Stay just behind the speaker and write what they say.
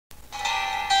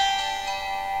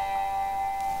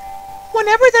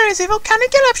whenever there is a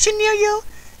volcanic eruption near you,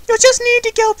 you'll just need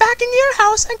to go back into your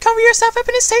house and cover yourself up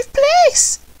in a safe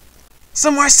place.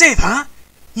 Somewhere safe, huh?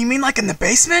 You mean like in the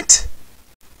basement?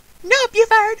 Nope, you've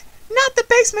heard. Not the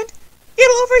basement.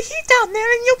 It'll overheat down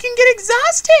there and you can get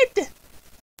exhausted.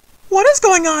 What is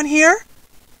going on here?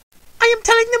 I am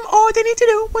telling them all they need to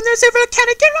do when there's a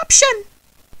volcanic eruption.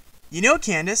 You know,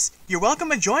 Candace, you're welcome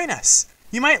to join us.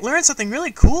 You might learn something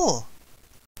really cool.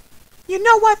 You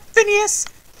know what, Phineas?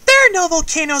 There are no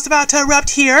volcanoes about to erupt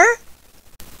here.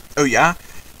 Oh yeah?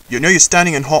 You know you're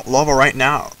standing in hot lava right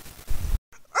now.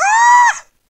 Ah!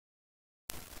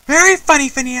 Very funny,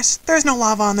 Phineas. There's no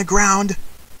lava on the ground.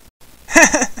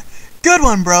 Good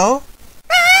one, bro.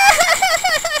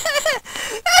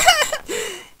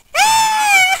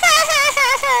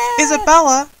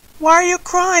 Isabella, why are you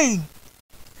crying?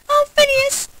 Oh,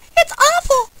 Phineas, it's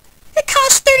awful. It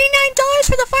cost $39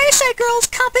 for the Fireside Girls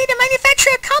company to manufacture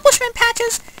accomplishment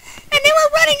patches, and they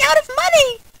were running out of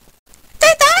money.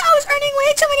 They thought I was earning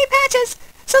way too many patches,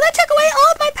 so they took away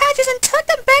all of my patches and took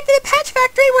them back to the patch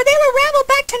factory where they were raveled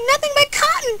back to nothing but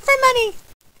cotton for money.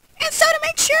 And so to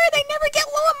make sure they never get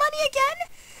low on money again,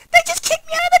 they just kicked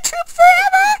me out of the troop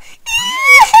forever.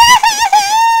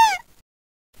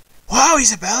 Wow,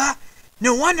 Isabella,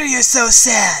 no wonder you're so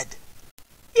sad.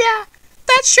 Yeah,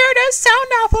 that sure does sound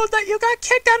awful that you got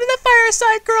kicked out of the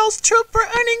Fireside Girls troop for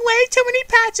earning way too many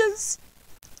patches.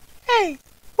 Hey,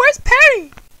 where's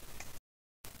Perry?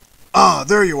 Ah,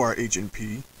 there you are, Agent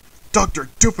P. Dr.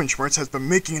 Doofenshmirtz has been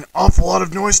making an awful lot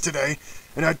of noise today,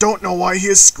 and I don't know why he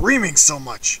is screaming so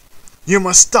much. You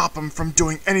must stop him from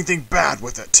doing anything bad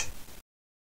with it.